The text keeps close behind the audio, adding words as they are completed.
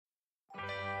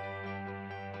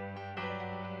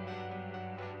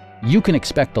You can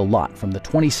expect a lot from the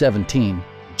 2017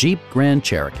 Jeep Grand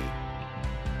Cherokee.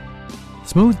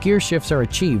 Smooth gear shifts are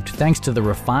achieved thanks to the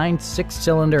refined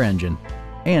 6-cylinder engine,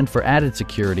 and for added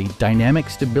security,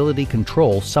 dynamic stability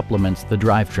control supplements the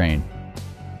drivetrain.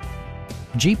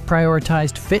 Jeep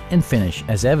prioritized fit and finish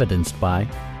as evidenced by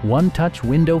one-touch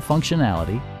window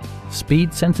functionality,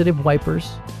 speed-sensitive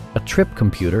wipers, a trip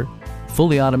computer,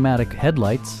 fully automatic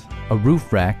headlights, a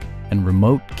roof rack, and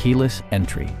remote keyless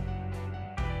entry.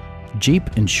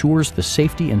 Jeep ensures the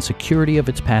safety and security of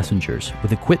its passengers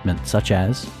with equipment such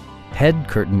as head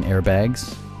curtain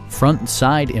airbags, front and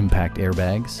side impact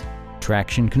airbags,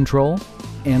 traction control,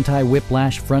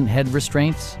 anti-whiplash front head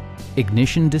restraints,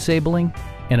 ignition disabling,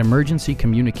 an emergency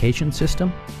communication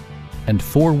system, and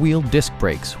 4-wheel disc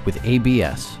brakes with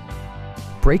ABS.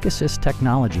 Brake Assist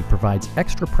technology provides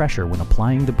extra pressure when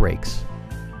applying the brakes.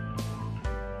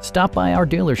 Stop by our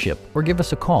dealership or give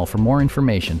us a call for more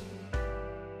information.